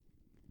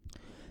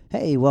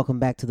Hey, welcome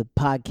back to the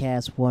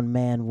podcast, One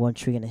Man, One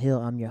Tree in the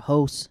Hill. I'm your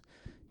host,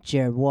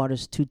 Jared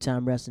Waters,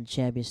 two-time wrestling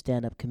champion,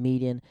 stand-up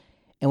comedian.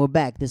 And we're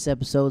back. This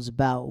episode's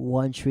about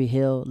One Tree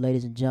Hill,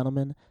 ladies and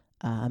gentlemen.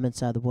 I'm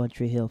inside the One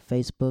Tree Hill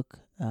Facebook.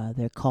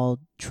 They're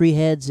called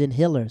Treeheads and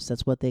Hillers.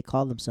 That's what they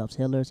call themselves,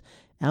 Hillers.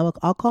 And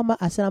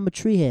I said I'm a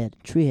treehead.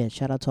 Treehead.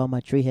 Shout out to all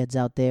my treeheads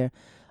out there.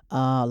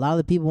 A lot of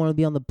the people want to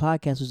be on the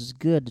podcast, which is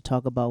good to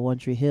talk about One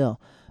Tree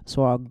Hill.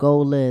 So our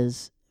goal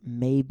is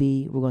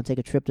maybe we're going to take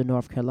a trip to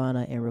North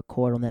Carolina and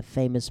record on that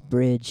famous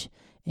bridge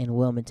in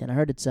Wilmington. I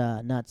heard it's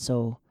not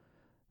so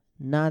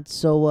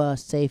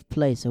safe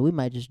place, so we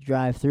might just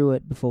drive through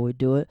it before we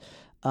do it.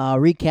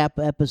 Recap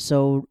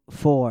episode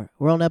 4.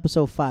 We're on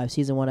episode 5,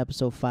 season 1,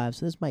 episode 5.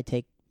 So this might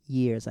take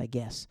years, I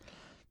guess,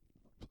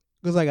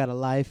 because I got a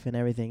life and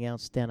everything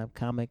else, stand-up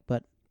comic.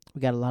 But we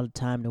got a lot of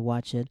time to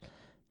watch it.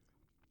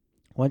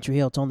 One Tree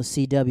Hill, it's on the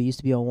CW. It used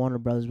to be on Warner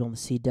Brothers, but on the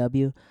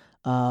CW.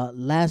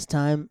 Last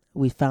time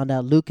we found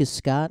out Lucas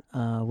Scott,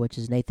 which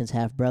is Nathan's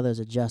half brother, is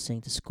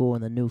adjusting to school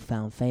and the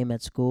newfound fame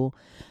at school.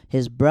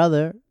 His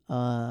brother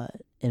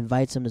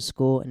invites him to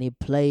school, and he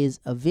plays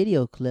a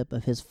video clip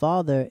of his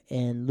father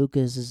and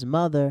Lucas's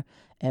mother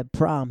at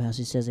prom, how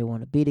she says they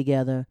want to be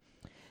together.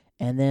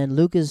 And then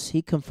Lucas,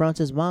 he confronts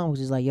his mom, because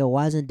he's like, yo,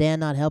 why isn't Dan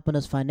not helping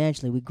us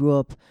financially? We grew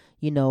up,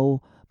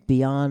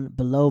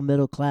 below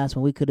middle class,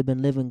 when we could have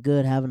been living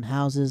good, having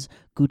houses,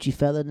 Gucci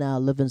feather now,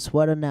 living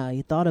sweater now.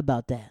 He thought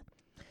about that.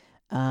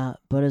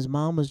 But his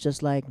mom was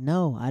just like,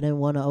 no, I didn't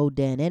want to owe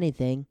Dan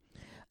anything.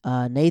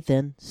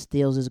 Nathan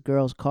steals his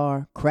girl's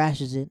car,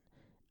 crashes it.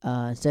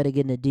 Instead of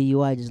getting a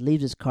DUI, just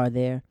leaves his car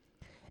there.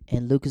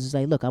 And Lucas is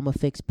like, look, I'm going to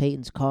fix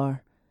Peyton's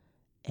car.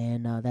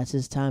 And that's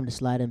his time to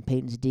slide in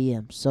Peyton's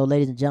DM. So,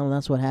 ladies and gentlemen,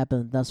 that's what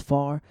happened thus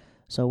far.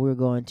 So we're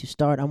going to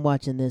start. I'm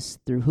watching this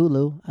through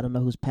Hulu. I don't know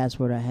whose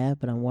password I have,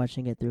 but I'm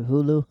watching it through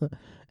Hulu.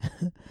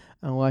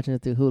 I'm watching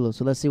it through Hulu.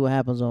 So let's see what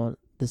happens on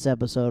this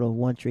episode of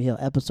One Tree Hill,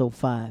 episode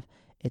 5.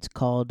 It's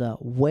called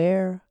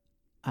Where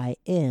I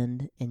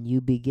End and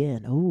You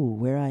Begin. Ooh,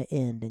 Where I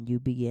End and You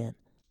Begin.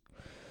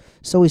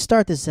 So we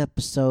start this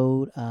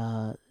episode.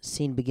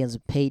 Scene begins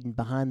with Peyton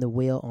behind the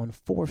wheel on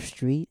 4th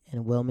Street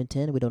in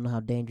Wilmington. We don't know how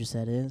dangerous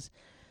that is.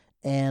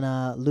 And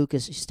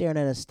Lucas, she's staring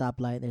at a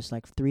stoplight. There's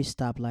like 3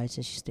 stoplights,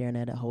 and she's staring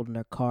at it, holding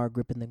her car,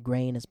 gripping the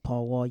grain, as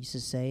Paul Wall used to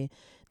say.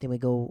 Then we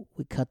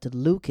cut to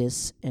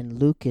Lucas, and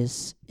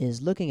Lucas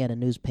is looking at a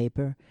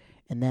newspaper,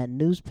 and that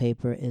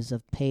newspaper is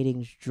of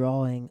Peyton's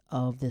drawing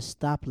of this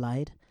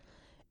stoplight.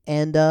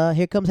 And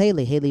here comes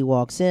Haley. Haley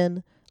walks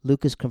in.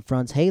 Lucas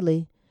confronts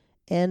Haley,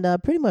 and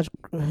pretty much,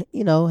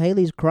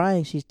 Haley's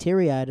crying. She's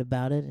teary-eyed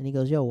about it, and he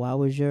goes, yo, why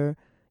was your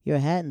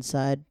hat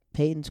inside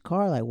Peyton's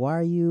car? Like, why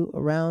are you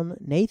around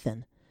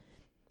Nathan?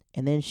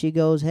 And then she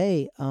goes,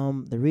 hey,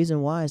 the reason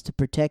why is to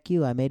protect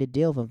you. I made a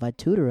deal. If I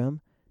tutor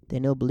him,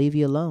 then he'll believe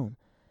you alone.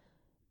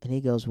 And he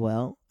goes,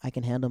 well, I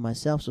can handle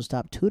myself, so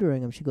stop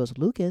tutoring him. She goes,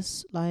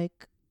 Lucas,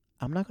 like,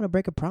 I'm not going to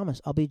break a promise.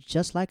 I'll be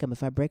just like him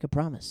if I break a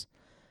promise.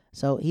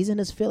 So he's in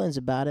his feelings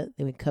about it.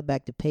 Then we cut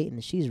back to Peyton,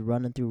 and she's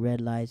running through red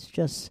lights,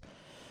 just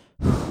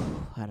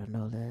I don't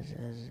know.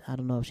 I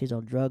don't know if she's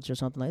on drugs or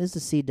something like this.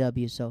 Is the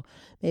CW, so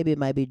maybe it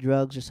might be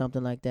drugs or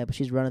something like that. But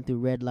she's running through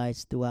red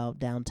lights throughout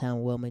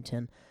downtown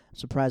Wilmington. I'm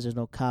surprised there's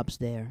no cops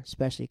there,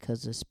 especially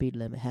because the speed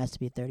limit has to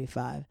be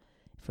 35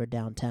 for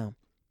downtown.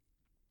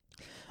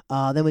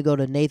 Then we go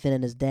to Nathan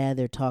and his dad.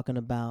 They're talking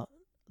about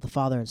the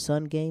father and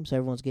son game. So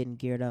everyone's getting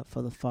geared up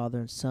for the father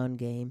and son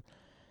game.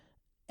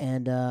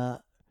 And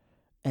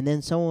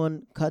then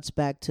someone cuts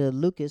back to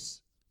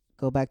Lucas.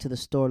 Go back to the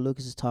store.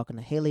 Lucas is talking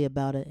to Haley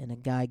about it, and a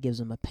guy gives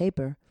him a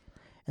paper,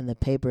 and the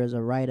paper is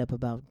a write-up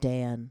about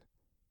Dan,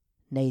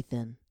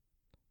 Nathan,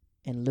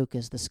 and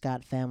Lucas, the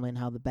Scott family, and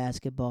how the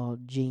basketball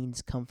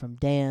genes come from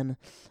Dan,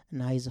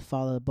 and how he's the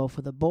father of both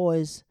of the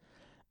boys.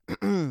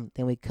 Then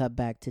we cut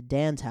back to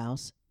Dan's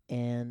house,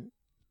 and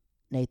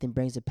Nathan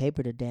brings the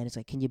paper to Dan. He's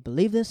like, can you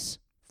believe this?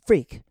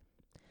 Freak.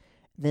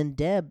 Then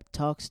Deb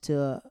talks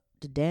to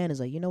Dan.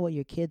 Is like, you know what?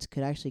 Your kids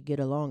could actually get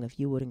along if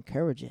you would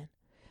encourage it.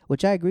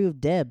 Which I agree with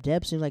Deb.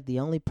 Deb seems like the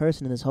only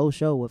person in this whole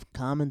show with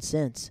common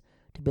sense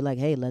to be like,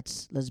 hey,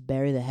 let's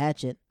bury the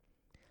hatchet.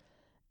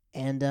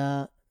 And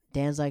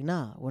Dan's like,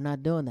 nah, we're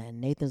not doing that. And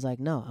Nathan's like,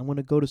 no, I'm going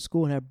to go to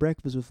school and have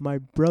breakfast with my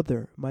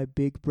brother, my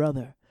big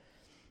brother.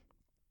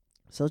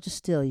 So just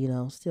still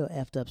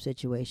effed up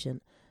situation.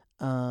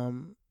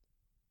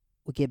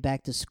 We get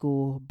back to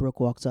school. Brooke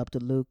walks up to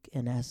Luke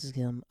and asks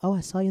him, oh,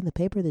 I saw you in the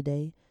paper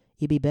today.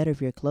 You'd be better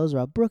if your clothes are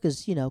off. Brooke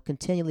is,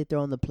 continually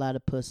throwing the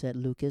platypus at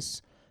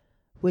Lucas,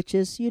 which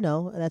is,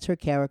 that's her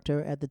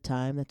character at the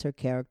time. That's her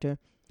character.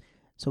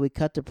 So we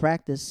cut to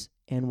practice,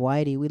 and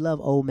Whitey, we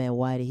love old man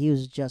Whitey. He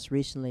was just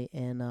recently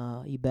in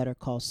You Better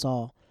Call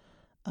Saul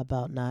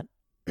about not,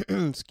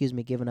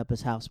 giving up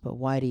his house. But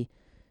Whitey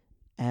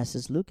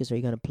asks Lucas, are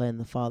you going to play in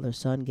the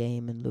father-son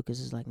game? And Lucas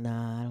is like,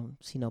 nah, I don't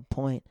see no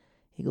point.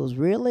 He goes,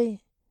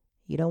 really?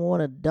 You don't want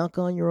to dunk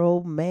on your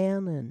old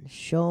man and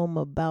show him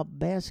about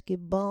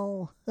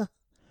basketball?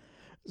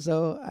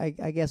 So I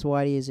guess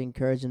Whitey is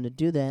encouraging him to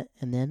do that,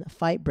 and then a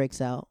fight breaks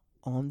out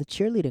on the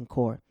cheerleading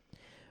court.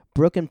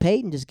 Brooke and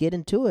Peyton just get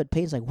into it.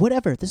 Peyton's like,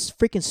 whatever, this is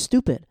freaking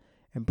stupid.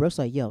 And Brooke's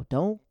like, yo,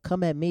 don't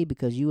come at me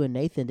because you and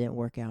Nathan didn't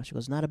work out. She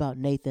goes, not about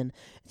Nathan.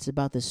 It's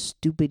about this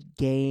stupid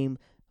game,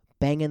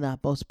 banging the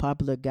most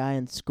popular guy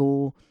in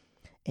school,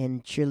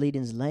 and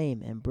cheerleading's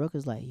lame. And Brooke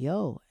is like,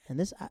 yo, and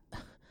this,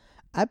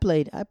 I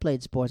played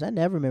sports. I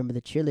never remember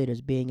the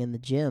cheerleaders being in the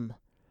gym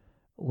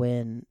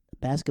when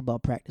basketball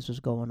practice was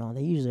going on.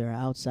 They usually are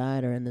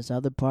outside or in this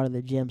other part of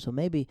the gym. So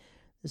maybe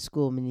the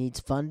school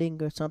needs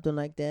funding or something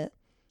like that.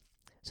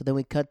 So then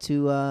we cut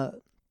to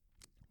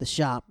the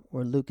shop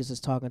where Lucas is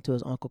talking to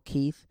his Uncle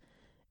Keith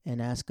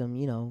and ask him,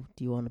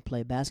 do you want to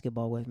play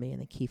basketball with me?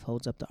 And then Keith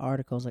holds up the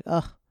article. He's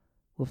like,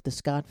 with the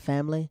Scott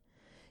family.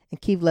 And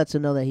Keith lets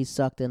him know that he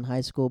sucked in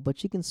high school,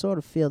 but you can sort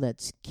of feel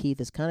that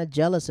Keith is kind of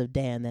jealous of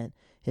Dan, that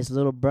his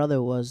little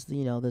brother was,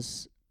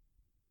 this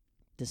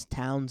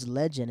town's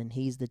legend, and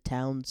he's the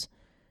town's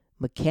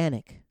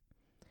mechanic.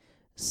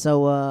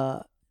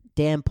 So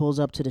Dan pulls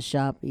up to the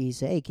shop. He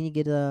says, hey, can you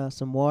get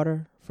some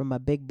water from my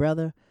big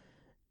brother?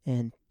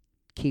 And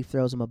Keith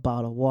throws him a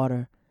bottle of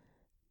water.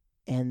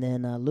 And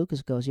then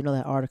Lucas goes,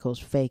 that article's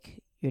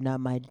fake. You're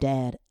not my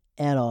dad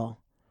at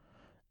all.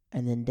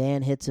 And then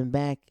Dan hits him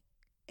back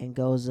and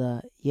goes,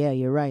 yeah,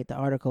 you're right. The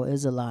article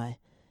is a lie.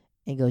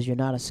 And goes, you're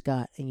not a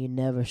Scott, and you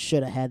never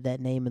should have had that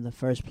name in the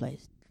first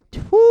place.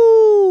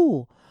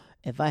 Whoo!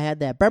 If I had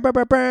that,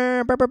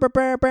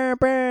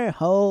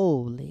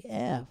 holy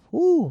F,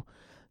 whoo.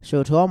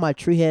 So to all my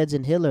tree heads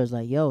and hillers,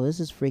 like, yo, this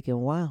is freaking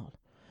wild.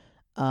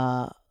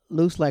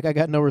 Luke's like, I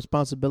got no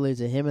responsibilities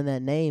to him and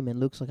that name. And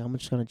Luke's like, I'm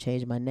just going to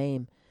change my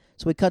name.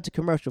 So we cut to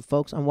commercial,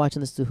 folks. I'm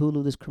watching this to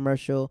Hulu. This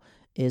commercial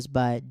is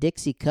by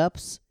Dixie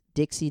Cups,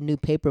 Dixie New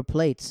Paper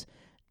Plates.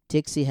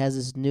 Dixie has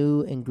this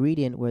new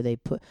ingredient where they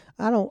put,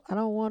 I don't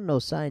want no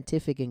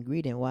scientific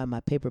ingredient why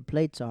my paper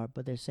plates are,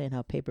 but they're saying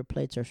how paper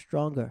plates are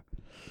stronger.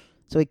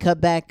 So we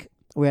cut back.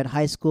 We're at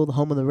high school, the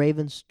home of the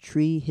Ravens,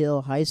 Tree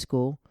Hill High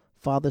School,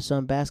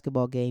 father-son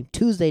basketball game,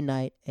 Tuesday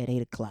night at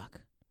 8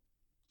 o'clock.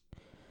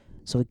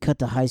 So we cut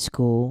to high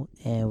school,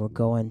 and we're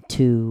going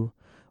to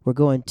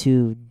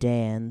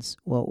Dan's.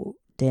 Well,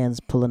 Dan's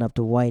pulling up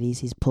to Whitey's.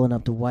 He's pulling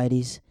up to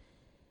Whitey's,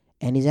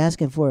 and he's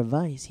asking for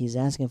advice. He's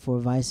asking for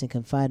advice and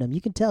confide in him.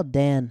 You can tell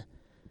Dan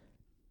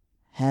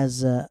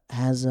has a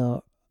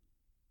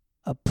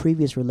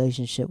previous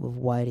relationship with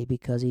Whitey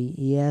because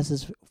he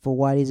asks for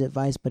Whitey's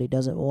advice, but he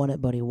doesn't want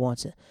it, but he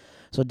wants it.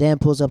 So Dan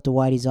pulls up to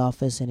Whitey's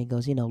office, and he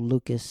goes,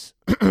 Lucas,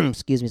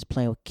 is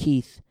playing with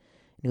Keith.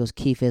 And he goes,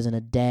 Keith isn't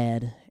a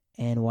dad.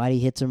 And Whitey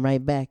hits him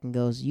right back and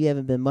goes, you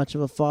haven't been much of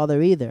a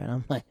father either. And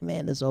I'm like,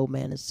 man, this old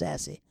man is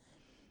sassy.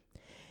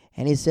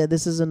 And he said,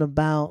 this isn't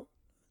about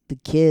the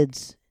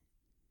kids,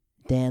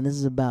 Dan. This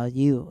is about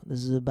you.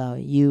 This is about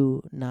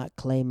you not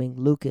claiming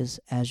Lucas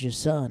as your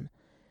son.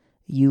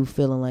 You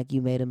feeling like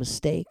you made a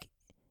mistake.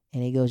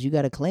 And he goes, you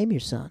got to claim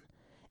your son.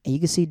 And you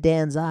can see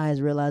Dan's eyes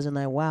realizing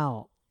like,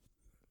 wow,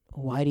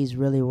 Whitey's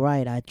really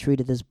right. I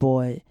treated this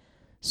boy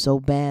so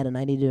bad, and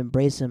I need to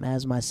embrace him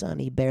as my son.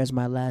 He bears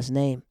my last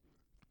name.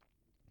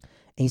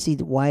 And you see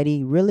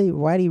Whitey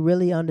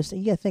really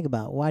understands. You got to think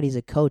about it. Whitey's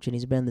a coach, and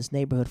he's been in this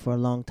neighborhood for a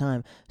long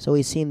time. So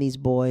he's seen these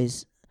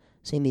boys,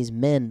 seen these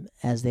men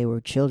as they were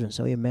children.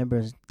 So he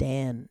remembers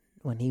Dan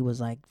when he was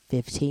like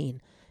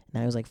 15. Now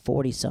he was like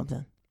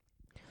 40-something.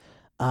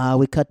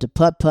 We cut to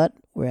putt-putt.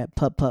 We're at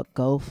putt-putt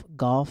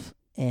golf,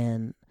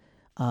 and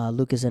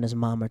Lucas and his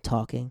mom are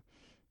talking.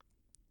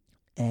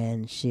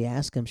 And she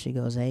asks him, she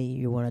goes, hey,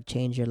 you want to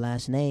change your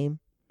last name?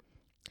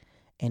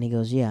 And he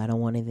goes, yeah, I don't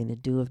want anything to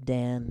do with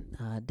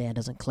Dan. Dan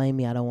doesn't claim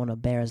me. I don't want to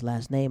bear his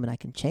last name, and I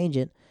can change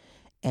it.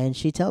 And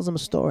she tells him a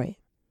story.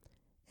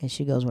 And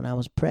she goes, when I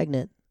was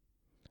pregnant,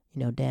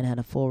 Dan had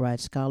a full-ride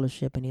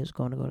scholarship, and he was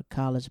going to go to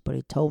college. But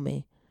he told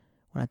me,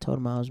 when I told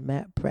him I was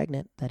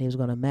pregnant, that he was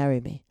going to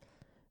marry me.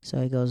 So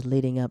he goes,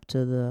 leading up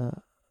to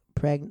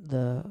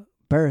the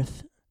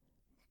birth,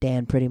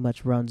 Dan pretty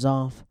much runs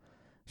off.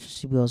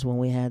 She goes, when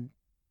we had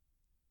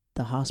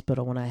the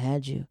hospital, when I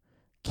had you,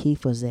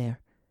 Keith was there.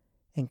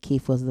 And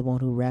Keith was the one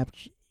who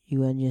wrapped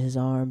you in his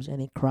arms, and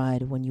he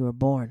cried when you were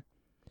born.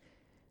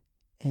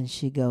 And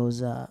she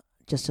goes,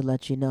 just to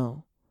let you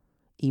know,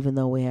 even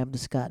though we have the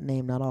Scott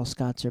name, not all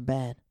Scotts are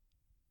bad.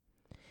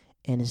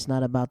 And it's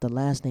not about the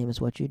last name,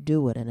 it's what you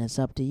do with it, and it's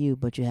up to you,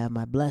 but you have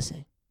my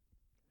blessing.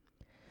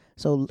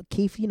 So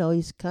Keith,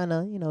 he's kind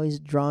of, he's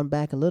drawn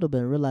back a little bit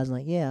and realizing,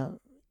 like, yeah,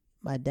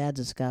 my dad's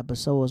a Scott, but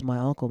so was my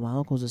uncle. My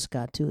uncle's a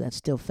Scott, too. That's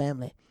still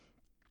family.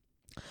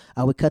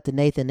 We cut to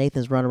Nathan.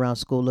 Nathan's running around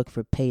school looking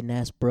for Peyton.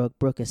 Asks Brooke.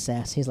 Brooke is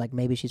sassy. He's like,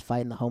 maybe she's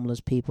fighting the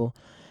homeless people.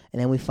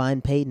 And then we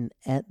find Peyton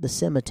at the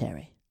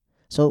cemetery.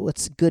 So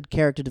it's good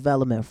character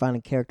development. We're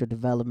finding character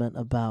development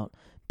about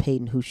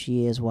Peyton, who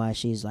she is, why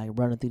she's like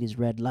running through these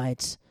red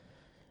lights.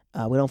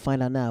 We don't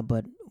find out now,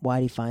 but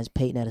Whitey finds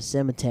Peyton at a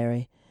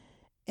cemetery,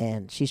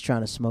 and she's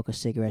trying to smoke a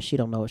cigarette. She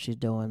don't know what she's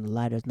doing. The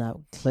lighter's not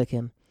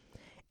clicking.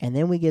 And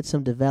then we get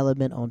some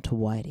development onto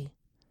Whitey.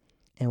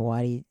 And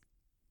Whitey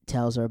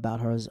tells her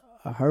about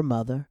her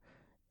mother,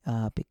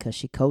 because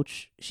she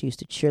used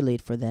to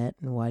cheerlead for that,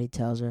 and Whitey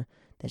tells her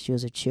that she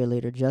was a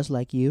cheerleader just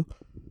like you.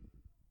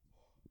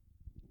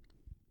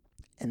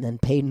 And then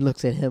Peyton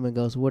looks at him and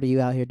goes, "What are you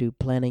out here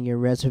planning your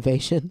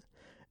reservation?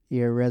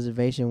 Your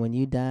reservation when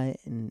you die?"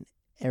 And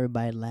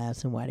everybody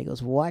laughs, and Whitey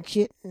goes, "Watch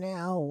it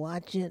now,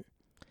 watch it."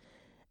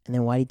 And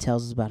then Whitey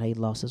tells us about how he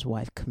lost his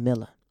wife,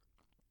 Camilla,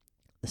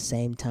 the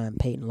same time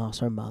Peyton lost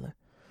her mother.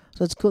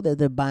 So it's cool that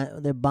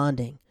they're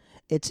bonding.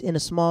 It's in a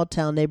small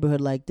town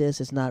neighborhood like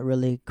this. It's not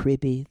really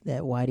creepy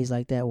that Whitey's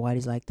like that.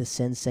 Whitey's like the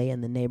sensei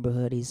in the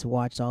neighborhood. He's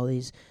watched all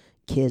these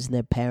kids and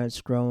their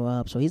parents grow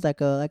up. So he's like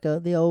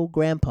the old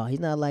grandpa. He's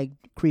not like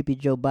creepy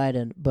Joe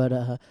Biden,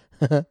 but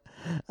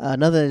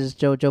another is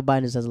Joe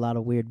Biden does a lot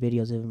of weird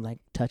videos of him like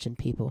touching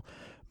people.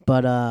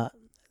 But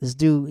this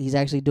dude, he's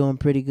actually doing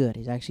pretty good.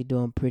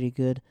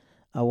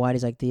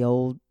 Whitey's like the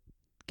old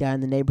guy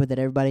in the neighborhood that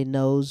everybody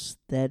knows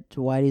that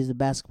Whitey's the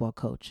basketball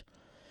coach.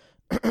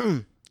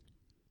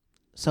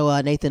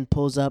 So Nathan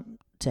pulls up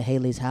to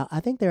Haley's house. I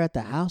think they're at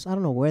the house. I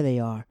don't know where they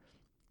are.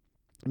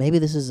 Maybe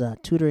this is a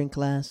tutoring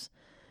class.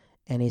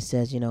 And he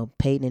says,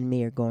 Peyton and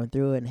me are going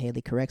through it. And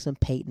Haley corrects him,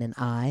 Peyton and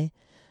I.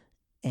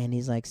 And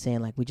he's like saying,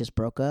 like, we just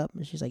broke up.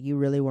 And she's like, you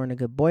really weren't a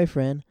good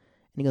boyfriend.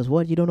 And he goes,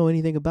 what? You don't know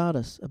anything about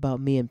us, about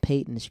me and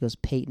Peyton. And she goes,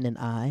 Peyton and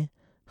I.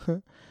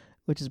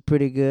 Which is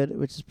pretty good,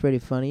 which is pretty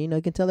funny.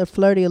 You can tell they're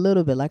flirty a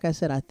little bit. Like I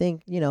said, I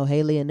think,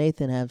 Haley and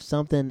Nathan have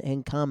something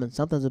in common.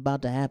 Something's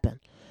about to happen.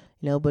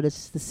 But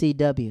it's the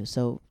CW.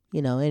 So,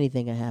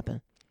 anything can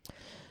happen.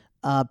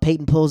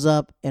 Peyton pulls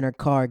up in her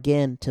car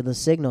again to the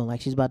signal,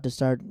 like she's about to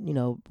start,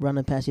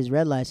 running past these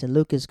red lights. And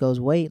Lucas goes,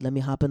 wait, let me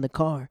hop in the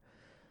car.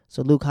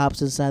 So Luke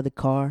hops inside the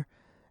car,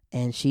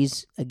 and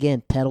she's,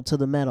 again, pedal to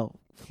the metal,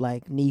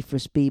 like Need for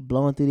Speed,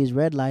 blowing through these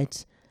red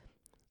lights.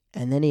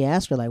 And then he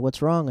asks her, like,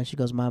 what's wrong? And she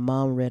goes, my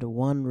mom read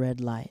one red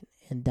light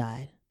and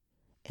died.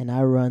 And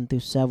I run through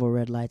several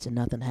red lights and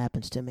nothing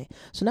happens to me.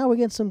 So now we're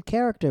getting some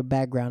character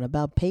background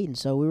about Peyton.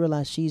 So we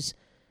realize she's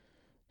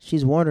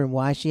wondering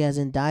why she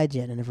hasn't died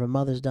yet and if her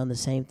mother's done the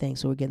same thing.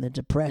 So we're getting the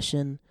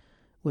depression,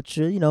 which,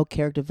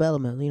 character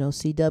development.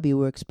 CW,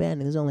 we're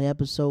expanding. This is only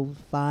episode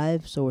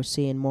 5, so we're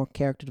seeing more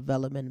character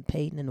development in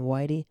Peyton and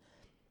Whitey.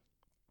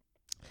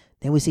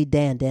 Then we see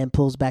Dan. Dan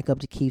pulls back up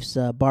to Keith's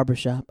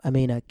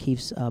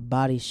Keith's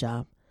body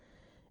shop.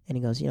 And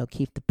he goes,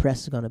 Keith, the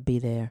press is going to be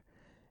there.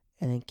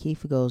 And then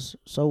Keith goes,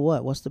 so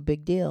what? What's the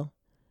big deal?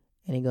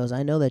 And he goes,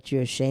 I know that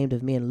you're ashamed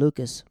of me and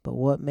Lucas, but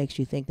what makes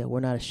you think that we're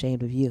not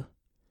ashamed of you?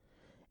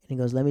 And he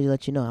goes, let me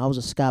let you know, I was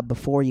a Scot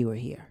before you were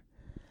here.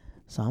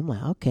 So I'm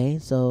like, okay.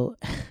 So,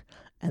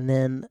 and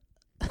then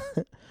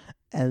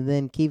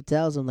Keith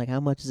tells him, like, how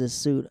much is this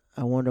suit?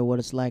 I wonder what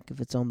it's like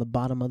if it's on the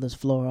bottom of this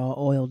floor all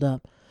oiled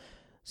up.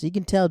 So you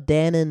can tell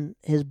Dan and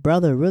his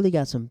brother really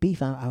got some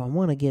beef. I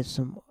want to get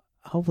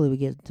hopefully we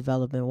get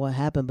development what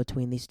happened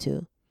between these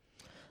two.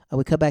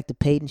 We cut back to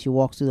Peyton. She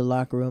walks through the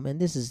locker room, and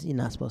this is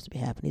not supposed to be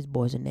happening. These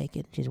boys are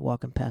naked. She's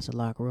walking past the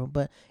locker room.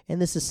 But in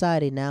this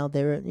society now,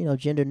 they're,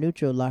 gender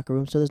neutral locker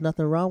room, so there's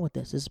nothing wrong with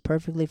this. This is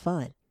perfectly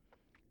fine.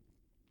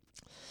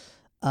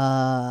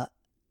 So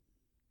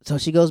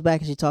she goes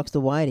back and she talks to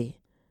Whitey.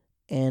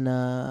 And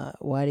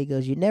Whitey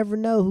goes, you never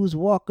know who's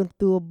walking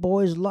through a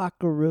boy's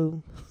locker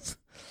room.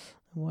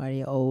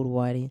 Old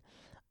Whitey.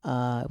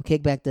 We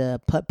kick back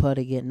to Putt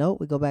again. Nope,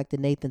 we go back to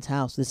Nathan's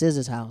house. This is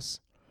his house.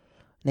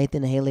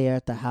 Nathan and Haley are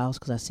at the house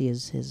because I see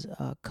his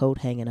coat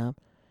hanging up.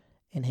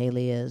 And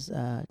Haley is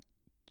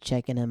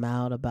checking him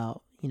out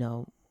about,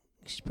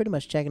 she's pretty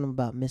much checking him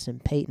about missing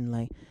Peyton.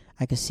 Like,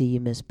 I can see you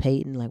miss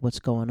Peyton. Like, what's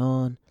going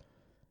on? And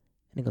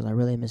he goes, I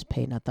really miss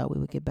Peyton. I thought we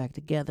would get back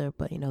together,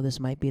 but,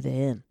 this might be the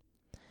end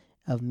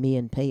of me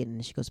and Peyton.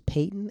 And she goes,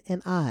 Peyton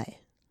and I.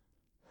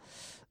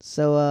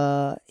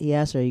 So he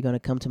asks her, are you going to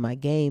come to my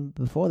game?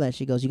 Before that,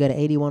 she goes, you got an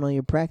 81 on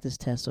your practice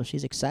test. So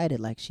she's excited.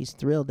 Like, she's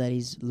thrilled that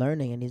he's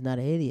learning and he's not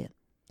an idiot.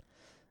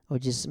 Or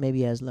just maybe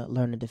he has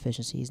learning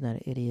deficiency. He's not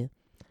an idiot.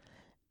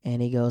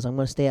 And he goes, I'm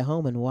going to stay at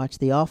home and watch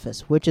The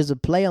Office, which is a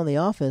play on The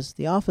Office.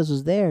 The Office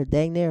was there,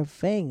 dang near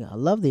fang. I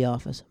love The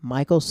Office.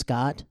 Michael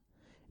Scott,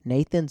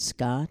 Nathan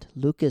Scott,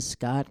 Lucas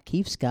Scott,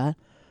 Keith Scott.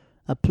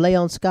 A play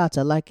on Scots.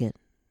 I like it.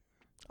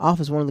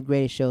 Office, one of the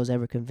greatest shows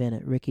ever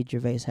invented. Ricky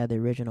Gervais had the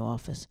original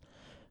Office.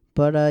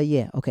 But,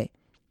 yeah, okay.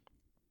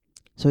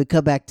 So we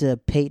cut back to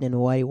Peyton and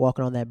Whitey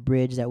walking on that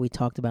bridge that we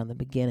talked about in the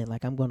beginning.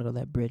 Like, I'm going to go to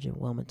that bridge in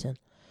Wilmington.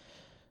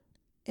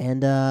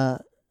 And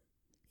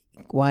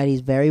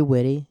Whitey's very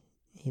witty.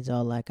 He's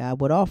all like, I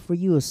would offer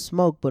you a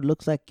smoke, but it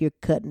looks like you're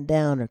cutting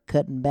down or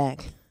cutting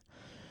back.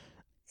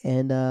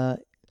 And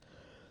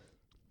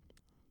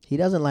he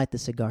doesn't light the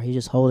cigar. He's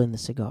just holding the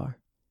cigar.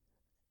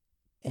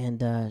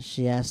 And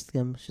she asked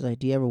him, she's like,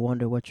 do you ever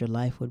wonder what your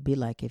life would be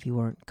like if you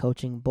weren't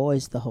coaching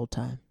boys the whole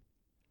time?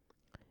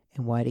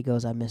 And Whitey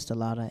goes, I missed a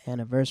lot of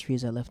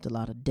anniversaries. I left a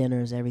lot of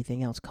dinners,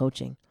 everything else,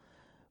 coaching.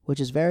 Which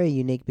is very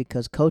unique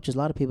because coaches, a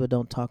lot of people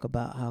don't talk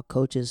about how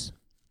coaches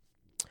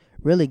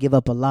really give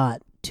up a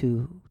lot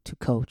to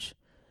coach.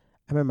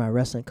 I remember my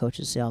wrestling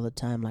coaches say all the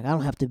time, like, I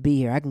don't have to be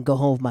here. I can go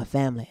home with my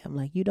family. I'm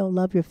like, you don't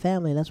love your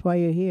family. That's why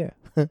you're here.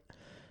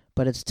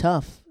 But it's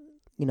tough,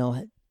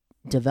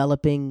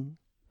 developing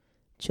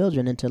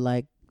children into,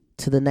 like,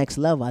 to the next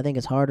level. I think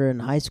it's harder in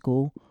high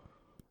school,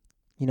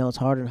 It's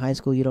harder in high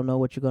school. You don't know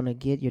what you're going to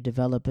get. You're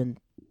developing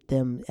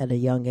them at a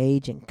young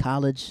age. In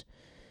college,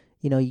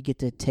 you get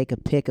to take a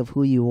pick of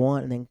who you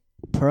want, and then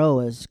pro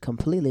is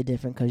completely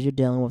different because you're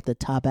dealing with the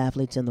top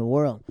athletes in the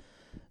world.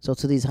 So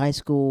to these high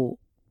school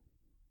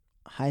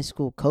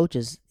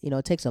coaches,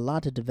 it takes a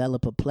lot to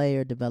develop a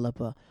player, develop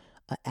a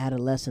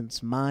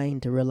adolescent's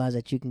mind to realize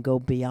that you can go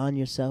beyond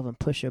yourself and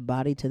push your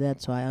body to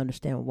that. So I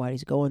understand what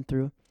Whitey's going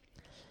through.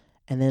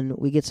 And then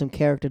we get some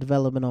character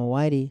development on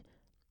Whitey,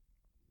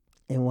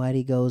 and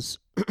Whitey goes,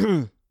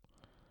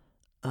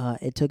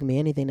 it took me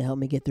anything to help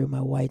me get through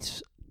my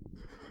wife's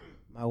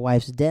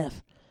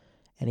death.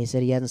 And he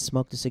said he hasn't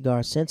smoked a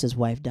cigar since his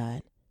wife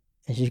died.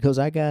 And she goes,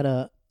 I got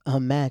a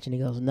match. And he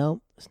goes,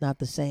 no, it's not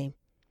the same.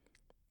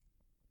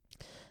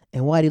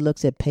 And Whitey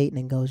looks at Peyton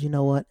and goes, you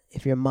know what?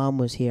 If your mom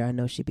was here, I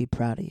know she'd be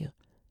proud of you.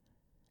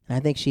 And I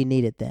think she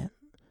needed that.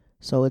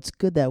 So it's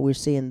good that we're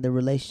seeing the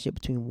relationship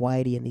between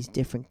Whitey and these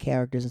different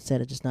characters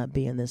instead of just not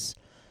being this,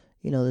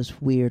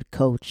 this weird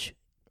coach.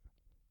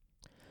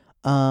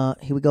 Here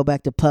we go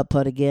back to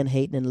Putt-Putt again.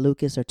 Hayden and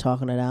Lucas are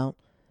talking it out.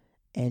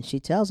 And she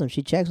tells him,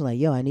 she checks him like,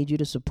 yo, I need you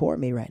to support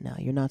me right now.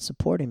 You're not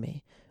supporting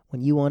me.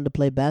 When you wanted to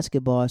play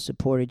basketball, I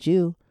supported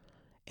you.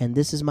 And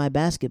this is my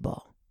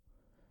basketball.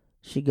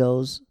 She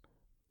goes,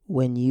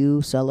 when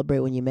you celebrate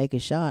when you make a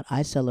shot,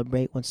 I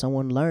celebrate when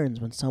someone learns.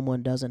 When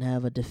someone doesn't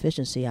have a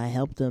deficiency, I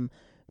help them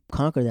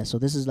conquer that. So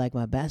this is like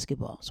my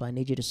basketball. So I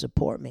need you to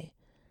support me.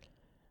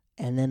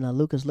 And then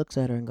Lucas looks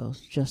at her and goes,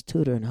 just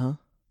tutoring, huh?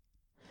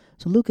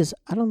 So Lucas,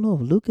 I don't know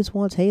if Lucas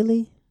wants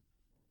Haley.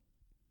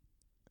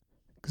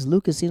 Because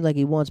Lucas seems like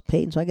he wants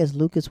Peyton. So I guess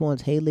Lucas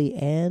wants Haley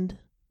and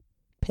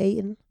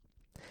Peyton.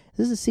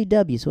 This is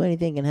CW, so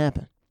anything can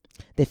happen.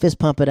 They fist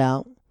pump it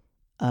out.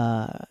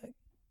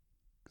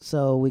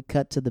 So we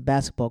cut to the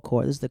basketball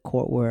court. This is the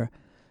court where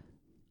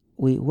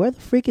the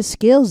freak is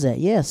Skills at?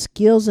 Yeah,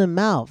 Skills and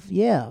Mouth.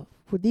 Yeah.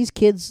 These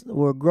kids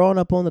were growing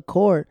up on the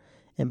court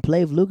and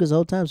played with Lucas the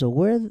whole time. So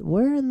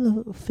where in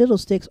the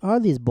fiddlesticks are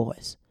these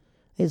boys?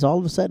 They just all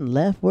of a sudden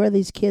left. Where are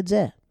these kids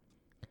at?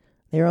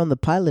 They were on the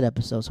pilot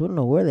episode, so we don't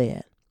know where they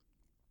at.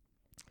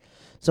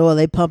 So while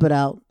they pump it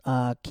out,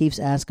 Keith's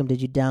asked him,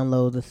 did you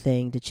download the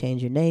thing to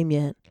change your name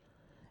yet?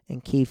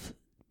 And Keith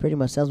pretty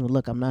much tells him,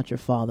 look, I'm not your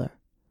father.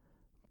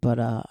 But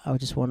I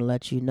just want to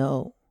let you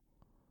know,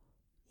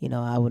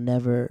 I will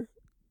never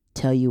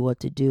tell you what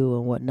to do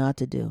and what not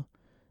to do.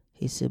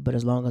 He said, but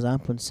as long as I'm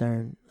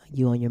concerned,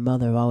 you and your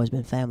mother have always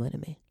been family to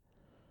me.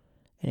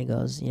 And he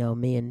goes,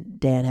 me and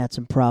Dan had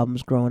some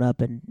problems growing up,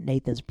 and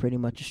Nathan's pretty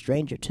much a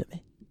stranger to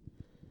me.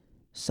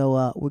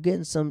 So we're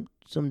getting some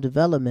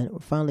development. We're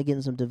finally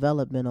getting some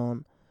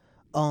development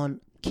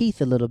on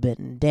Keith a little bit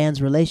and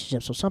Dan's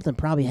relationship. So something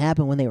probably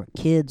happened when they were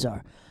kids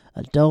or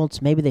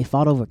adults. Maybe they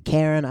fought over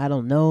Karen. I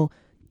don't know,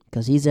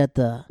 because he's at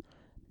the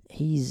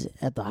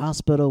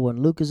hospital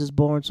when Lucas is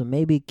born. So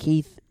maybe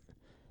Keith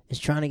is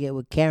trying to get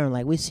with Karen.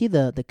 Like, we see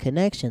the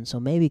connection. So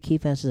maybe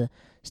Keith has to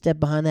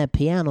step behind that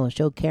piano and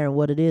show Karen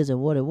what it is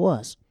and what it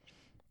was.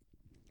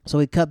 So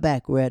we cut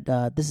back. We're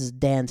at this is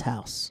Dan's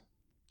house.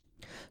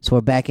 So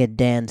we're back at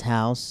Dan's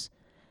house,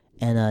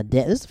 and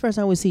this is the first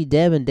time we see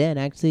Deb and Dan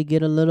actually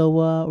get a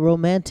little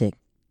romantic.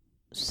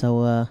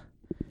 So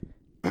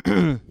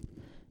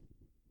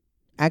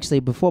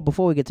actually, before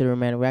we get to the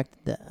romantic, we're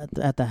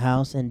at the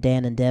house, and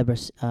Dan and Deb are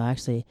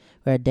actually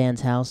we're at Dan's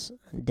house,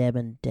 Deb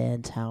and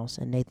Dan's house,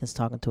 and Nathan's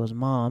talking to his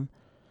mom,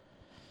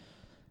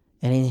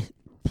 and he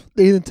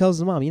even tells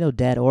his mom,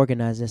 Dad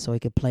organized this so he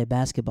could play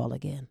basketball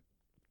again,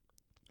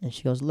 and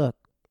she goes, look.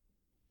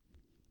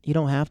 You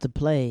don't have to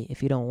play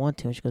if you don't want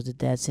to. And she goes, did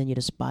Dad send you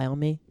to spy on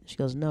me? She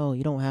goes, no,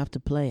 you don't have to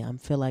play. I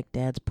feel like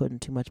Dad's putting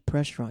too much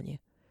pressure on you.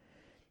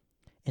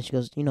 And she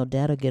goes,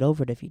 Dad will get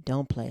over it if you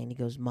don't play. And he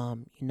goes,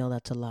 Mom,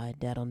 that's a lie.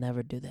 Dad will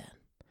never do that.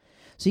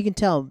 So you can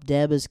tell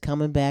Deb is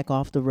coming back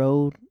off the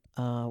road.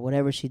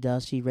 Whatever she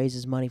does, she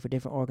raises money for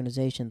different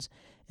organizations.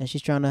 And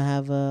she's trying to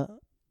have a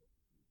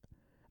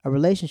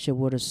relationship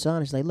with her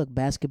son. She's like, look,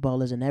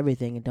 basketball isn't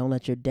everything. And don't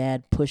let your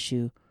dad push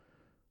you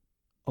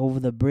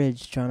over the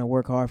bridge trying to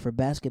work hard for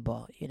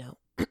basketball,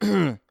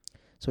 So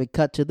we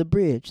cut to the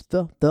bridge,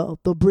 the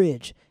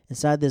bridge.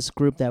 Inside this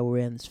group that we're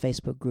in, this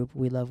Facebook group,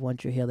 We Love One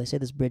Tree Hill, they say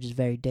this bridge is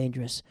very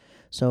dangerous.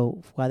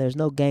 So while there's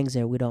no gangs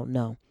there, we don't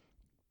know.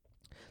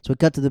 So we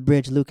cut to the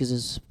bridge. Lucas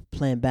is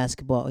playing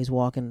basketball. He's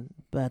walking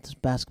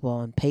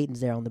basketball, and Peyton's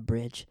there on the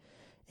bridge.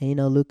 And,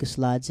 Lucas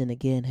slides in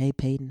again. Hey,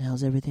 Peyton,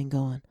 how's everything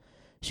going?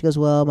 She goes,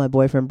 well, my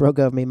boyfriend broke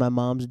up with me. My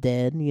mom's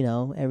dead.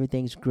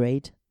 Everything's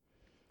great.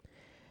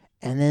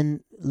 And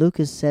then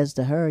Lucas says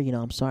to her,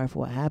 I'm sorry for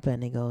what happened.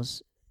 And he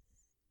goes,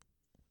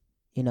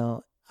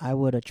 I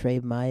would have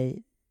traded my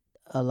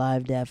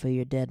alive dad for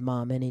your dead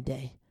mom any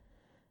day.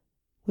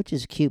 Which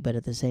is cute, but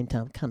at the same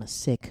time, kind of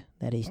sick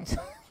that he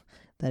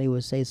that he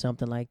would say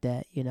something like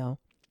that,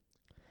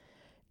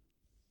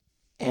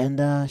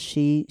 And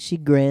she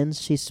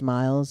grins, she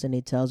smiles, and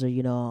he tells her,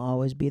 I'll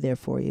always be there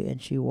for you. And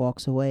she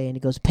walks away, and he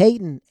goes,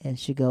 Peyton. And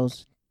she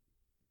goes,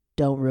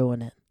 don't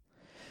ruin it.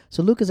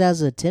 So Lucas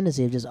has a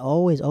tendency of just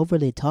always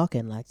overly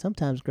talking. Like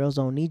sometimes girls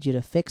don't need you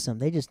to fix them;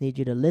 they just need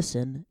you to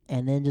listen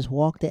and then just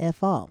walk the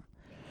f off.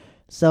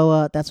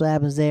 So that's what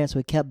happens there. So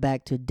we kept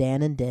back to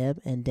Dan and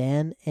Deb, and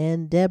Dan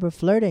and Deb are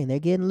flirting. They're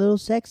getting a little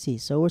sexy.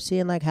 So we're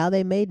seeing like how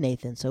they made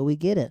Nathan. So we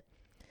get it.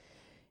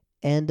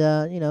 And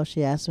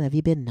she asks him, "Have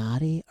you been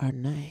naughty or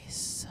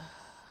nice?"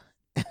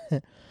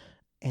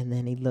 And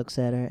then he looks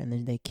at her, and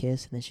then they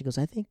kiss, and then she goes,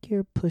 "I think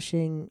you're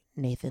pushing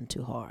Nathan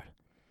too hard."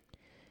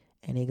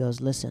 And he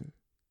goes, "Listen,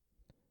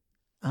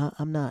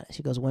 I'm not."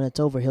 She goes, "When it's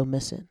over, he'll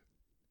miss it.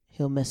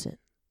 He'll miss it.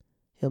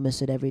 He'll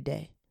miss it every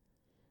day.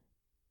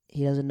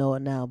 He doesn't know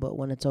it now, but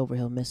when it's over,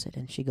 he'll miss it."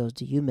 And she goes,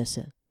 "Do you miss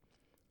it?"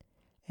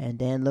 And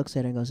Dan looks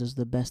at her and goes, "It's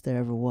the best there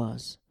ever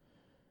was."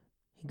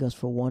 He goes,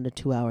 "For 1 to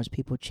 2 hours,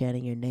 people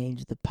chanting your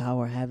names, the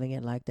power having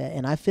it like that."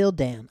 And I feel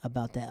Dan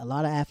about that. A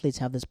lot of athletes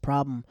have this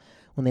problem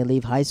when they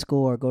leave high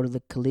school or go to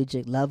the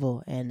collegiate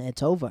level, and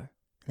it's over.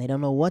 And they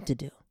don't know what to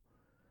do.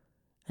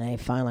 And they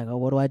find like, oh,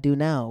 what do I do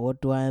now?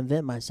 What do I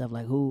invent myself?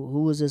 Like,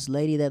 who is this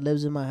lady that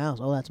lives in my house?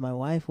 Oh, that's my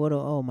wife?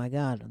 Oh my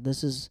God.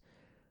 This is,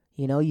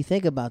 you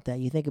think about that.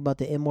 You think about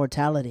the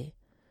immortality.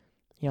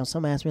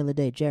 Someone asked me the other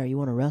day, "Jerry, you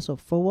want to wrestle?"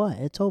 For what?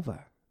 It's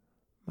over.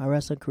 My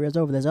wrestling career's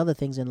over. There's other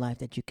things in life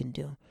that you can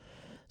do.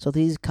 So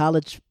these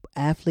college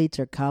athletes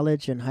or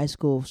college and high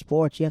school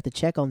sports, you have to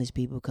check on these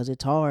people because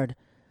it's hard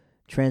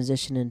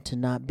transitioning to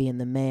not being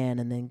the man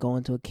and then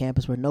going to a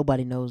campus where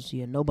nobody knows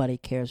you and nobody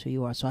cares who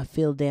you are. So I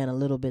feel Dan a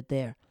little bit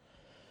there.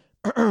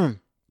 And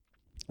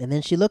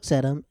then she looks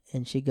at him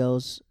and she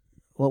goes,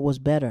 "What was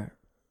better,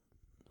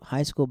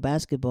 high school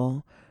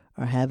basketball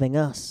or having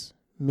us,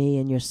 me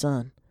and your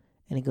son?"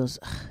 And he goes,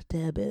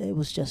 "Deb, it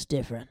was just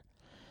different."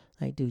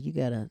 Like, dude,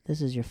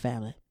 this is your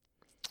family.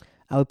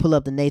 I would pull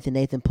up to Nathan.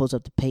 Nathan pulls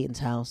up to Peyton's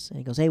house and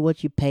he goes, "Hey,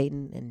 what you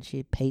Peyton?" And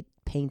she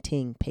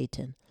painting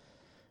Peyton.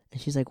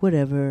 And she's like,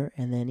 "Whatever."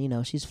 And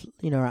then, she's,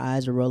 her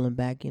eyes are rolling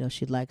back.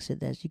 She likes it.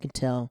 That you can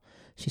tell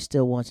she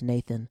still wants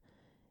Nathan.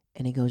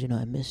 And he goes,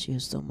 "I miss you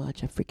so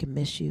much. I freaking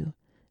miss you."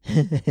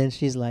 And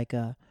she's like,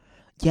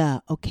 "Yeah,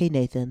 okay,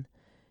 Nathan."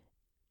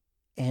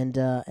 And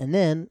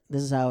then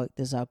this is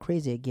how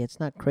crazy it gets.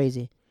 Not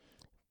crazy,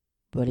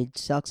 but he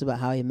talks about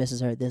how he misses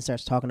her. Then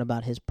starts talking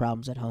about his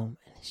problems at home.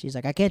 And she's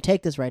like, "I can't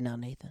take this right now,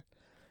 Nathan."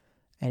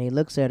 And he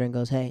looks at her and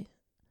goes, "Hey,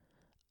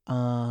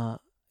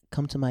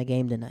 come to my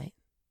game tonight."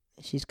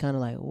 She's kind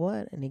of like,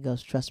 "What?" And he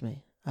goes, "Trust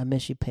me, I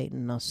miss you, Peyton,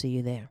 and I'll see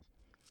you there."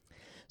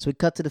 So we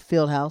cut to the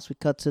field house. We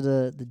cut to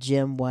the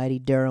gym,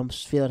 Whitey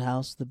Durham's field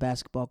house, the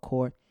basketball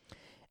court.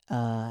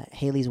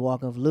 Haley's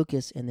walking with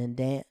Lucas, and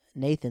then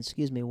Nathan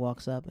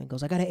walks up and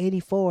goes, "I got an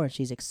 84." And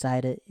she's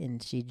excited,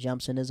 and she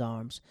jumps in his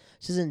arms.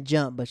 She doesn't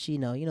jump, but she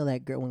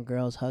that girl when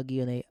girls hug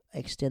you and they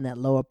extend that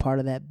lower part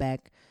of that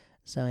back.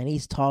 So, and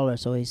he's taller,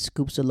 so he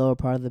scoops the lower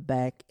part of the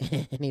back,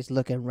 and he's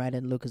looking right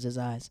in Lucas's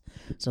eyes.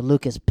 So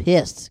Lucas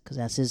pissed because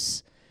that's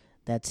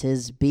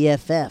his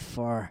BFF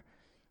or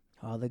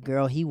the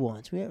girl he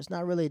wants. It's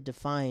not really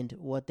defined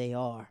what they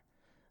are.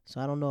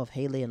 So I don't know if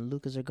Haley and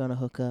Lucas are gonna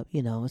hook up.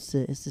 It's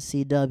the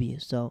CW,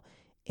 so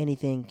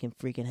anything can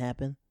freaking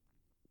happen.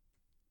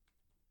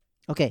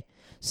 Okay,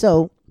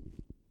 so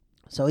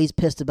he's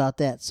pissed about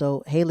that.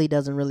 So Haley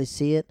doesn't really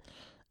see it.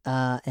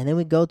 And then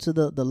we go to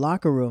the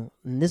locker room.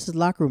 And this is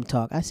locker room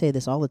talk. I say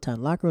this all the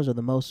time. Locker rooms are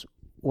the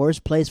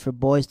worst place for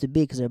boys to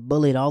be because they're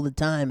bullied all the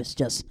time.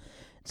 It's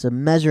a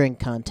measuring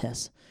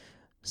contest.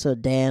 So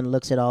Dan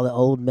looks at all the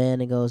old men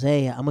and goes,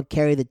 "Hey, I'm going to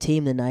carry the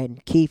team tonight."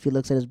 And Keith, he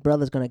looks at his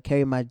brother's going to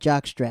carry my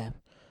jockstrap.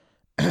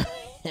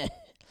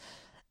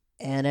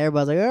 And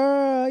everybody's like,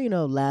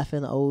 "Oh,"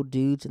 laughing, the old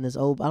dudes. And this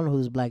I don't know who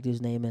this black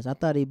dude's name is. I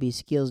thought he'd be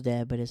Skill's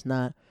dad, but it's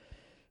not.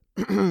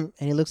 And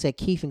he looks at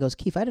Keith and goes,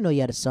 "Keith, I didn't know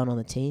you had a son on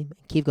the team."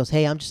 And Keith goes,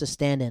 "Hey, I'm just a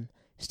standing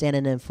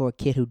in for a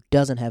kid who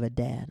doesn't have a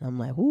dad." I'm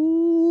like,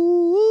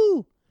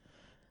 woo.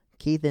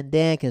 Keith and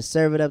Dan can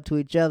serve it up to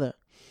each other.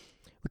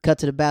 We cut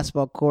to the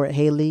basketball court.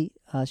 Haley,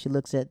 she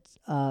looks at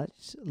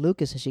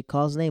Lucas and she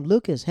calls his name,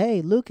 "Lucas,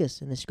 hey, Lucas."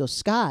 And then she goes,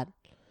 "Scott."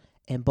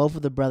 And both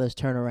of the brothers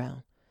turn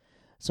around.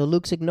 So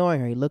Luke's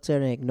ignoring her. He looks at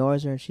her and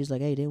ignores her. And she's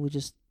like, "Hey, didn't we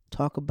just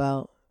talk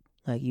about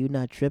like you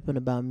not tripping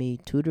about me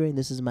tutoring?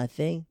 This is my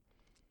thing."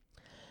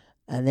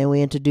 And then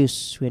we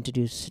introduce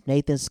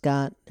Nathan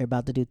Scott. They're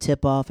about to do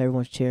tip-off.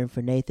 Everyone's cheering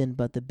for Nathan.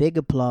 But the big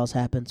applause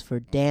happens for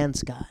Dan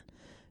Scott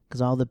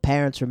because all the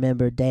parents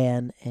remember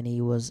Dan, and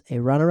he was a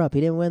runner-up. He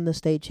didn't win the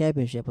state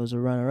championship. He was a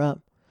runner-up.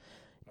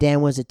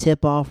 Dan wins a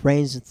tip-off,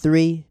 rains a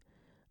three.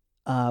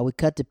 We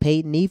cut to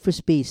Peyton, Need for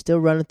Speed, still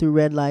running through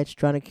red lights,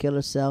 trying to kill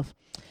herself.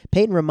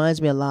 Peyton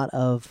reminds me a lot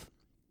of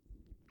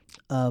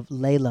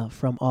Layla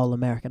from All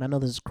American. I know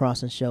this is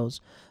crossing shows,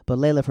 but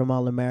Layla from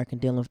All American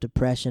dealing with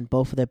depression.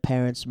 Both of their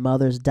parents'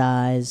 mothers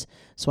dies,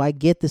 so I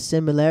get the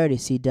similarity.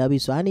 CW,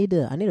 so I need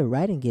a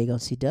writing gig on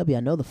CW. I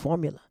know the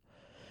formula.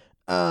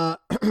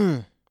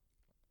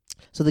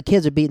 So the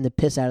kids are beating the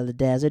piss out of the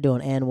dads. They're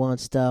doing and one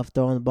stuff,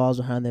 throwing the balls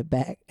behind their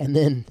back, and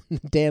then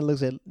Dan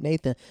looks at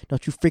Nathan.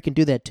 "Don't you freaking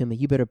do that to me.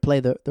 You better play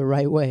the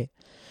right way."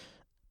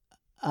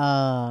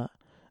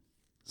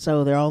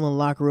 So they're all in the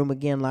locker room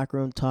again. Locker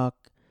room talk.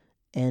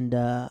 And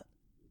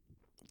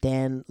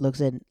Dan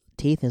looks at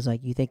Teeth and is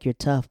like, you think you're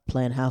tough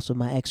playing house with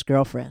my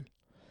ex-girlfriend.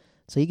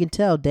 So you can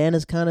tell Dan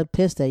is kind of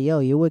pissed that, yo,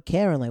 you're with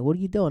Karen. Like, what are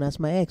you doing? That's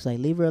my ex. Like,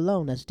 leave her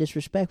alone. That's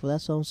disrespectful.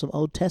 That's on some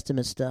Old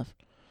Testament stuff.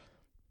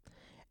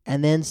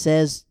 And then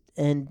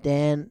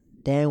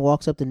Dan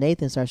walks up to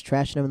Nathan, starts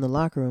trashing him in the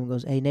locker room,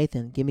 goes, hey,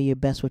 Nathan, give me your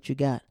best what you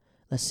got.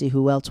 Let's see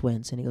who else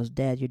wins. And he goes,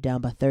 Dad, you're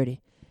down by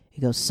 30.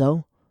 He goes,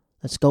 so?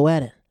 Let's go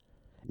at it.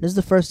 And this is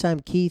the first time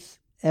Keith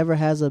ever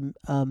has a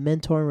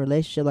mentoring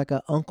relationship, like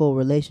an uncle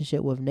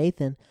relationship with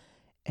Nathan.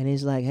 And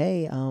he's like,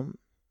 hey,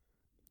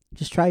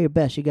 just try your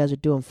best. You guys are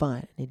doing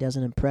fine. And he does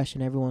an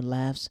impression. Everyone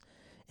laughs.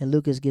 And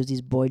Lucas gives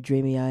these boy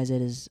dreamy eyes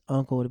at his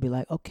uncle to be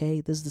like,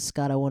 okay, this is the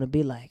Scott I want to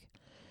be like.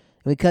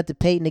 And we cut to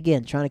Peyton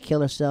again, trying to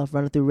kill herself,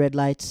 running through red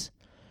lights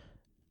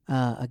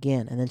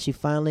again. And then she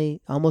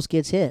finally almost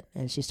gets hit,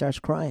 and she starts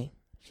crying.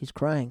 She's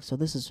crying. So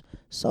this is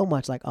so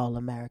much like All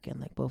American.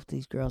 Like both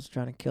these girls are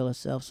trying to kill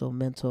herself, so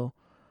mental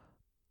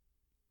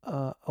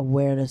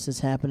awareness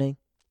is happening.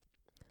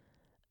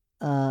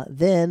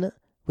 Then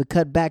we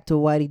cut back to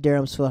Whitey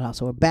Durham's field house.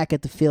 So we're back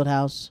at the field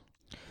house.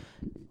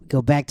 We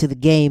go back to the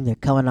game. They're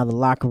coming out of the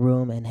locker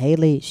room, and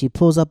Haley, she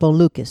pulls up on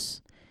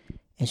Lucas.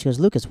 And she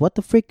goes, Lucas, what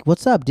the freak?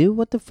 What's up, dude?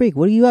 What the freak?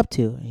 What are you up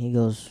to? And he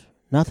goes,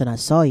 nothing. I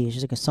saw you.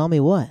 She's like, I saw me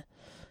what?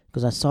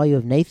 Because I saw you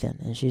with Nathan.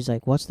 And she's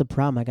like, what's the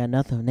problem? I got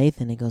nothing with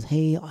Nathan. He goes,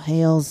 hey,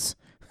 Hales.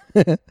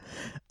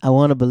 I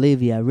want to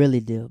believe you. I really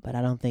do. But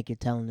I don't think you're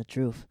telling the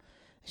truth.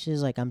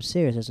 She's like, I'm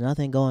serious. There's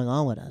nothing going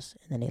on with us.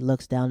 And then he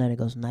looks down there and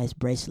he goes, nice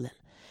bracelet.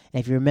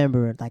 And if you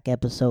remember, like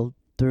episode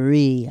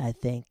 3, I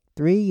think.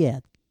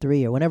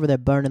 3, or whenever they're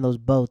burning those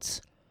boats.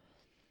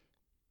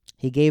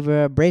 He gave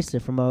her a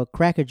bracelet from a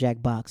Cracker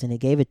Jack box, and he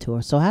gave it to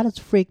her. So how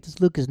does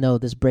Lucas know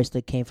this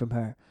bracelet came from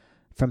her,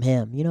 from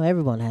him? You know,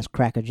 everyone has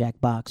Cracker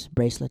Jack box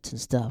bracelets and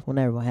stuff. When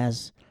everyone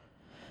has.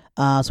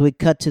 So we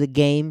cut to the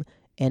game,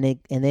 and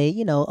they,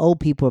 you know, old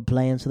people are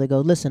playing. So they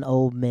go, listen,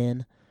 old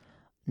men,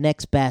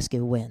 next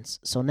basket wins.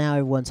 So now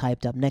everyone's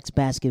hyped up. Next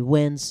basket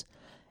wins,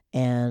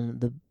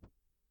 and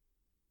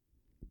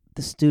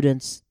the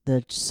students,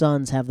 the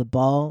sons have the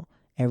ball.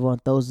 Everyone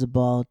throws the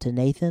ball to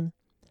Nathan.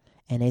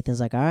 And Nathan's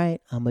like, all right,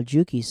 I'm a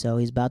Juki. So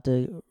he's about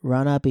to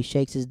run up. He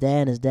shakes his dad,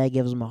 and his dad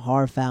gives him a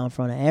hard foul in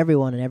front of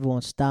everyone, and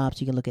everyone stops.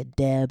 You can look at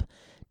Deb.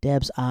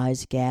 Deb's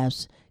eyes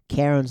gasps.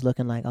 Karen's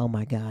looking like, oh,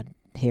 my God,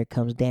 here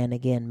comes Dan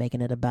again, making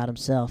it about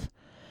himself.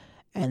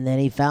 And then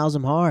he fouls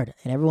him hard,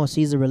 and everyone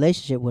sees the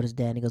relationship with his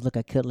dad. And he goes, look,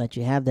 I couldn't let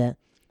you have that.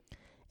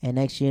 And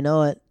next you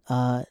know it,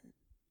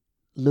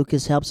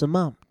 Lucas helps him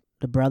up.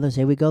 The brothers,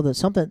 here we go.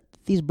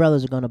 These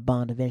brothers are going to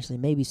bond eventually.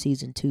 Maybe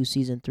season 2,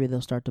 season 3,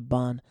 they'll start to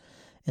bond.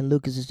 And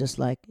Lucas is just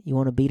like, you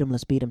want to beat him?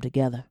 Let's beat him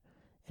together.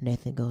 And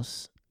Nathan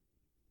goes,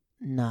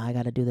 nah, I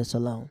got to do this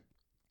alone.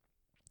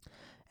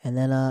 And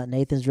then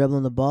Nathan's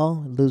dribbling the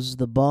ball, loses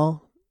the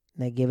ball.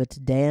 And they give it to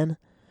Dan.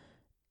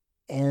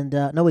 And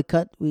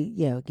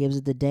gives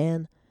it to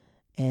Dan.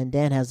 And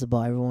Dan has the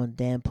ball.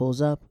 Dan pulls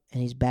up,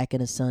 and he's backing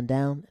his son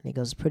down. And he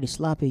goes, it's pretty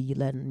sloppy. You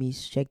letting me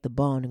shake the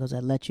ball. And he goes, I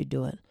let you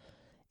do it.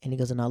 And he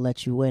goes, and I'll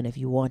let you win if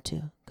you want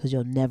to, because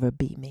you'll never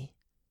beat me.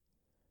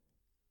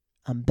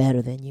 I'm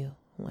better than you.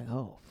 I'm like,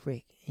 oh,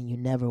 freak. And you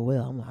never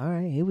will. I'm like, all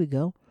right, here we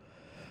go.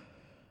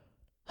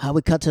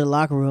 We cut to the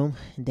locker room,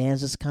 and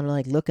Dan's just kind of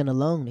like looking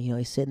alone. You know,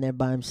 he's sitting there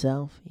by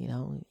himself. You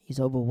know, he's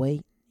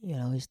overweight. You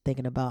know, he's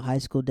thinking about high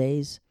school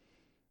days.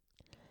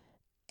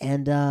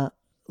 And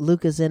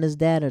Lucas and his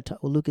dad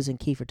Lucas and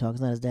Keith are talking.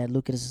 It's not his dad.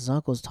 Lucas and his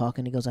uncle's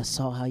talking. He goes, I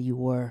saw how you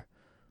were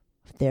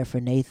there for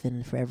Nathan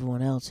and for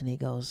everyone else. And he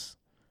goes,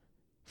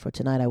 for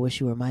tonight, I wish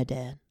you were my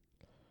dad.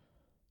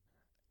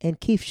 And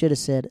Keith should have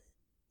said,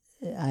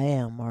 I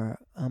am, or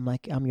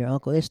I'm your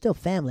uncle. They're still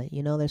family,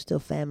 you know, they're still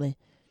family.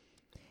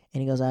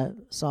 And he goes, I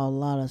saw a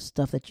lot of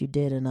stuff that you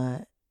did, and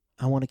I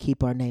want to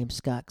keep our name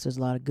Scott, because there's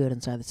a lot of good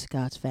inside the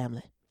Scott's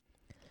family.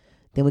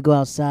 Then we go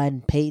outside,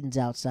 and Peyton's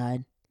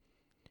outside.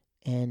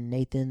 And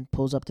Nathan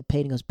pulls up to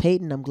Peyton and goes,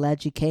 Peyton, I'm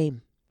glad you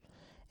came.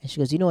 And she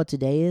goes, you know what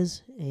today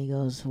is? And he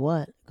goes,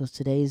 what? He goes,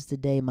 today's the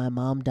day my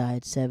mom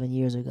died 7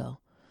 years ago.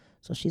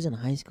 So she's in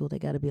high school. They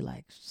got to be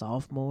like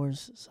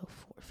sophomores. So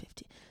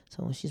 450.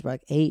 So when she's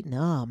like 8,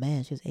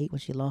 man, she was 8 when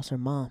she lost her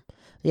mom.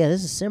 Yeah,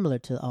 this is similar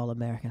to All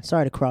American.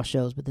 Sorry to cross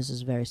shows, but this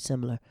is very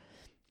similar.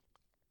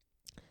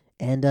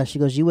 And she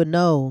goes, you would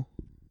know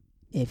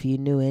if you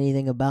knew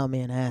anything about me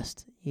and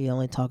asked. You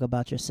only talk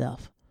about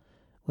yourself,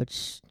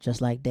 which,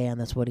 just like Dan,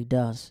 that's what he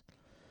does.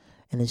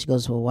 And then she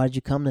goes, well, why did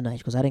you come tonight?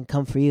 She goes, I didn't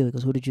come for you. He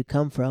goes, who did you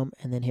come from?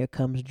 And then here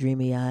comes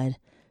dreamy-eyed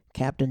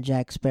Captain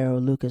Jack Sparrow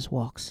Lucas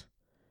walks.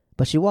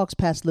 But she walks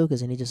past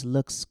Lucas, and he just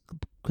looks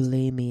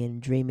gleamy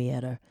and dreamy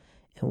at her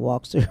and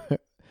walks her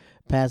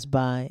past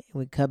by. And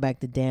we cut back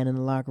to Dan in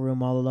the locker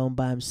room all alone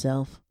by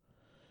himself.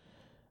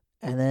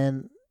 And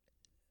then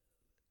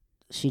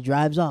she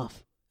drives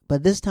off.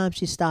 But this time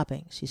she's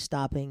stopping. She's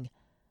stopping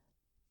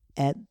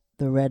at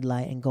the red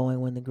light and going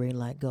when the green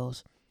light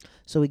goes.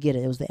 So we get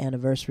it. It was the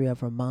anniversary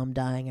of her mom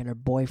dying, and her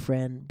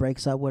boyfriend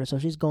breaks up with her. So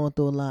she's going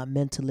through a lot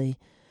mentally.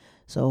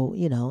 So,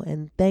 you know,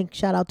 and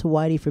shout out to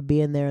Whitey for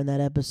being there in that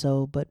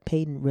episode. But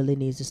Peyton really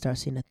needs to start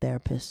seeing a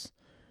therapist.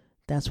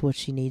 That's what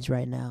she needs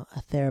right now,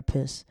 a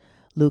therapist.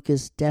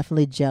 Lucas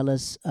definitely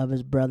jealous of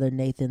his brother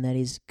Nathan that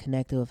he's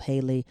connected with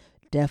Haley.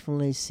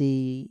 Definitely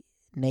see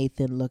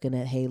Nathan looking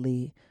at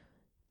Haley.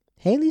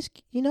 Haley's,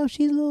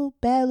 she's a little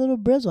bad little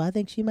brizzle. I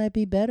think she might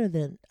be better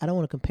than, I don't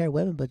want to compare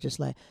women, but just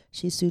like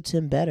she suits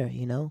him better,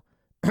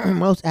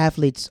 Most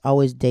athletes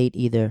always date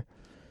either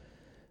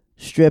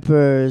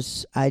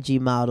strippers,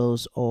 IG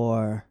models,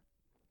 or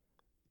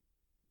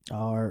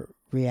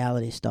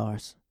reality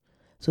stars.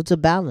 So it's a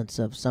balance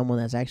of someone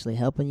that's actually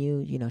helping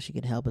you. She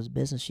can help his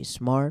business. She's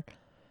smart.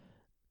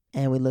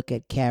 And we look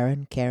at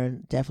Karen.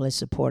 Karen definitely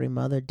supporting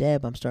mother.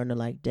 Deb, I'm starting to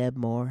like Deb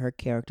more, her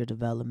character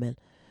development.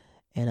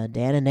 And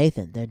Dan and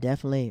Nathan, they're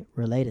definitely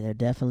related. They're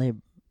definitely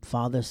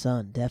father,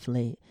 son.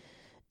 Definitely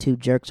two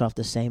jerks off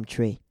the same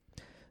tree.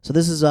 So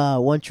this is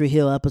One Tree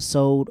Hill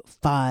episode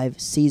 5,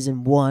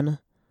 season 1.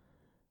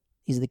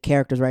 These are the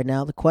characters right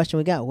now. The question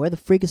we got, where the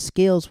freak is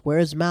Skills?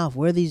 Where's Mouth?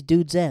 Where are these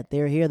dudes at?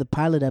 They're here, the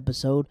pilot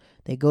episode.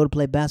 They go to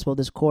play basketball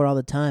this court all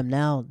the time.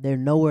 Now they're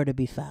nowhere to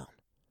be found.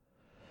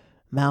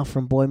 Mouth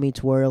from Boy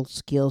Meets World,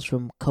 Skills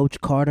from Coach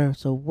Carter.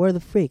 So where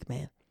the freak,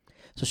 man?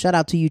 So shout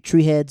out to you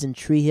tree heads and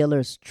tree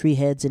healers, tree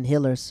heads and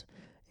healers.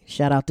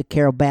 Shout out to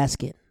Carol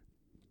Basket.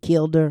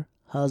 Killed her,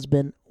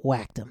 husband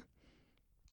whacked him.